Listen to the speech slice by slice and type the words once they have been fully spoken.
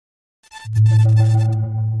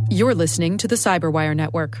You're listening to the Cyberwire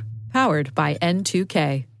Network, powered by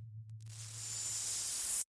N2K.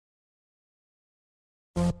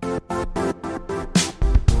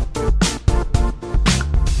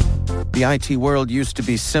 The IT world used to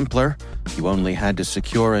be simpler. You only had to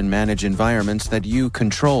secure and manage environments that you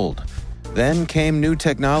controlled. Then came new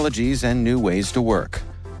technologies and new ways to work.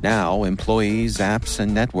 Now, employees, apps,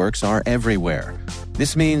 and networks are everywhere.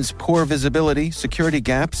 This means poor visibility, security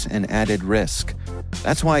gaps, and added risk.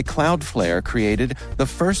 That's why Cloudflare created the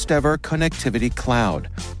first-ever connectivity cloud.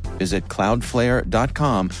 Visit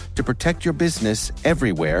cloudflare.com to protect your business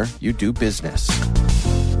everywhere you do business.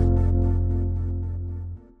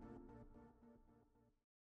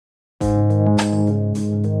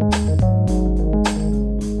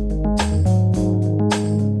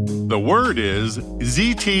 The word is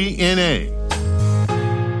ZTNA.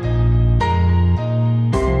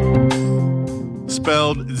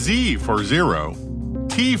 Spelled Z for zero,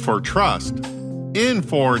 T for trust, N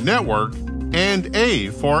for network, and A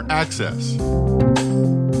for access.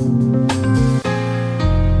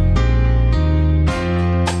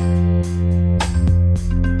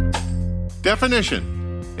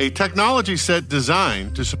 Definition: a technology set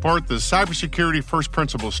designed to support the cybersecurity first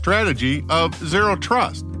principle strategy of zero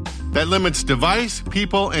trust that limits device,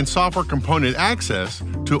 people, and software component access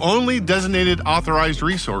to only designated authorized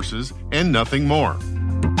resources and nothing more.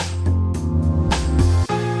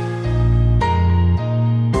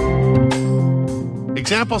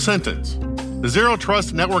 Example sentence: the Zero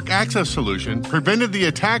Trust Network Access solution prevented the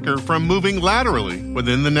attacker from moving laterally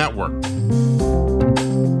within the network.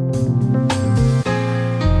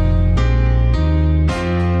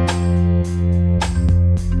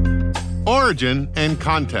 Origin and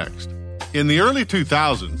context. In the early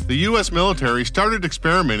 2000s, the U.S. military started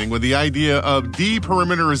experimenting with the idea of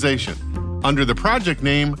deperimeterization under the project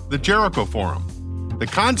name the Jericho Forum. The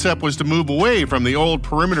concept was to move away from the old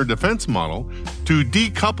perimeter defense model to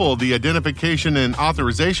decouple the identification and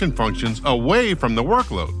authorization functions away from the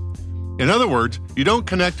workload. In other words, you don't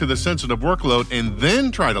connect to the sensitive workload and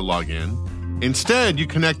then try to log in. Instead, you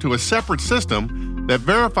connect to a separate system that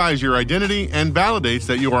verifies your identity and validates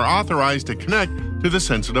that you are authorized to connect to the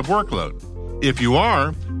sensitive workload. If you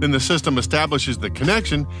are, then the system establishes the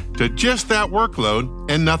connection to just that workload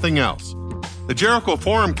and nothing else. The Jericho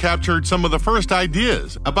Forum captured some of the first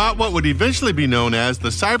ideas about what would eventually be known as the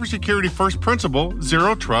Cybersecurity First Principle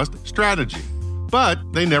Zero Trust Strategy, but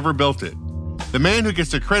they never built it. The man who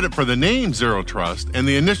gets the credit for the name Zero Trust and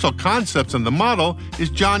the initial concepts and the model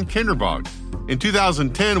is John Kindervag. In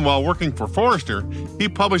 2010, while working for Forrester, he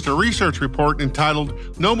published a research report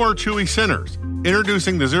entitled No More Chewy Centers,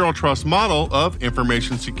 introducing the Zero Trust model of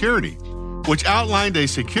information security, which outlined a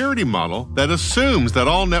security model that assumes that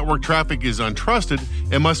all network traffic is untrusted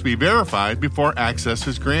and must be verified before access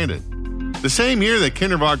is granted. The same year that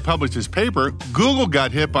Kindervag published his paper, Google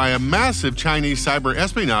got hit by a massive Chinese cyber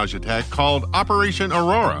espionage attack called Operation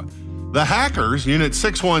Aurora. The hackers, Unit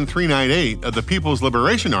 61398 of the People's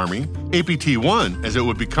Liberation Army, APT-1 as it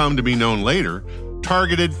would become to be known later,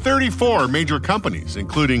 targeted 34 major companies,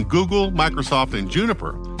 including Google, Microsoft, and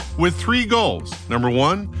Juniper, with three goals. Number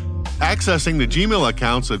one, accessing the Gmail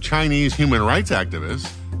accounts of Chinese human rights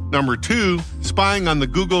activists. Number two, spying on the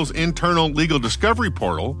Google's internal legal discovery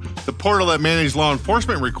portal, the portal that managed law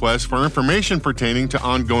enforcement requests for information pertaining to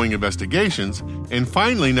ongoing investigations. And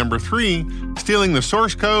finally, number three, stealing the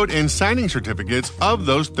source code and signing certificates of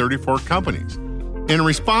those 34 companies. In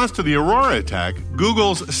response to the Aurora attack,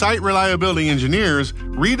 Google's site reliability engineers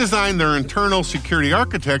redesigned their internal security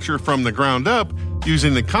architecture from the ground up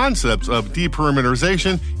using the concepts of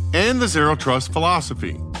deperimeterization and the Zero Trust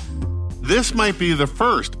philosophy. This might be the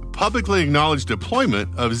first publicly acknowledged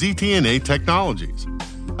deployment of ZTNA technologies.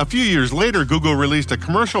 A few years later, Google released a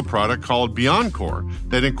commercial product called BeyondCore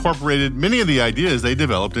that incorporated many of the ideas they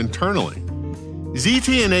developed internally.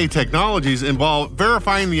 ZTNA technologies involve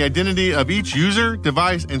verifying the identity of each user,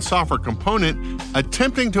 device, and software component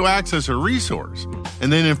attempting to access a resource,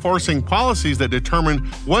 and then enforcing policies that determine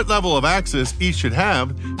what level of access each should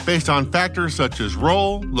have based on factors such as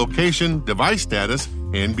role, location, device status,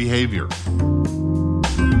 and behavior.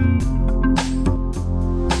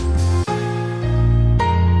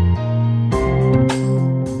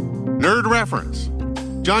 Nerd reference.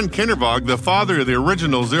 John Kindervag, the father of the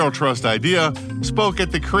original Zero Trust idea, spoke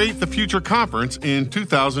at the Create the Future conference in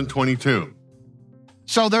 2022.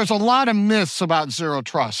 So there's a lot of myths about Zero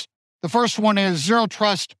Trust. The first one is Zero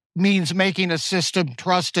Trust means making a system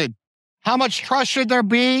trusted. How much trust should there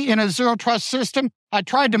be in a Zero Trust system? I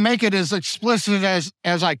tried to make it as explicit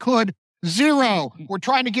as I could. Zero. We're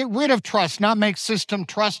trying to get rid of trust, not make system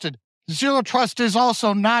trusted. Zero Trust is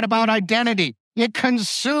also not about identity. It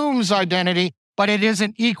consumes identity, but it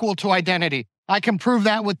isn't equal to identity. I can prove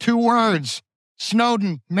that with 2 words.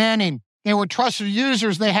 Snowden, Manning. They were trusted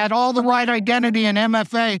users. They had all the right identity in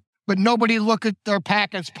MFA, but nobody looked at their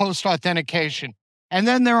packets post-authentication. And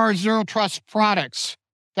then there are Zero Trust products.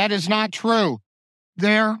 That is not true.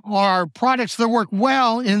 There are products that work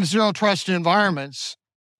well in Zero Trust environments,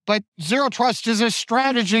 but Zero Trust is a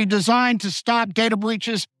strategy designed to stop data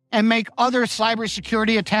breaches and make other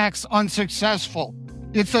cybersecurity attacks unsuccessful.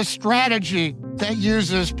 It's a strategy that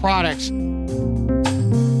uses products.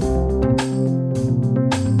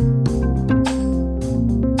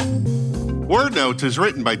 Word Notes is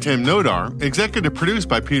written by Tim Nodar, executive produced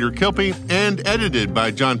by Peter Kilpie, and edited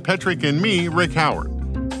by John Petrick and me, Rick Howard.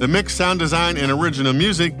 The mix, sound design, and original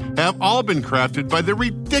music have all been crafted by the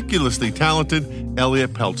ridiculously talented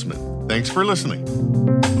Elliot Peltzman. Thanks for listening.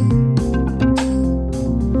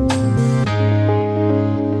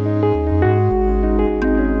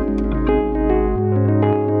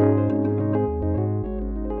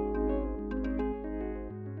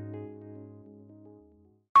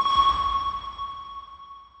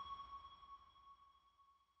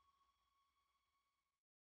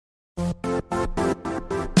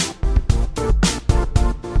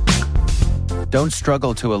 Don't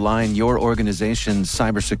struggle to align your organization's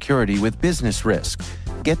cybersecurity with business risk.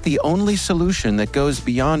 Get the only solution that goes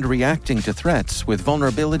beyond reacting to threats with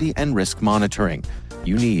vulnerability and risk monitoring.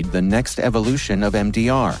 You need the next evolution of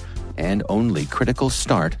MDR, and only Critical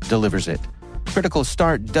Start delivers it. Critical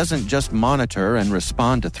Start doesn't just monitor and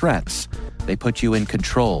respond to threats. They put you in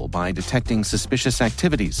control by detecting suspicious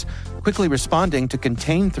activities, quickly responding to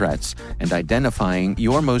contain threats, and identifying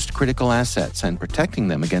your most critical assets and protecting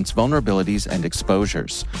them against vulnerabilities and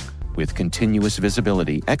exposures. With continuous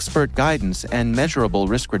visibility, expert guidance, and measurable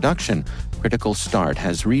risk reduction, Critical Start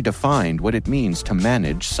has redefined what it means to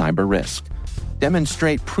manage cyber risk.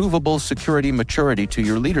 Demonstrate provable security maturity to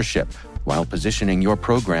your leadership while positioning your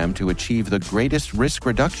program to achieve the greatest risk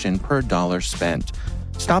reduction per dollar spent.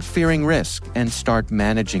 Stop fearing risk and start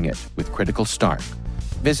managing it with Critical Start.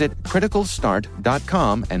 Visit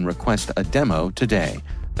criticalstart.com and request a demo today.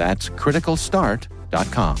 That's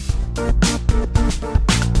criticalstart.com.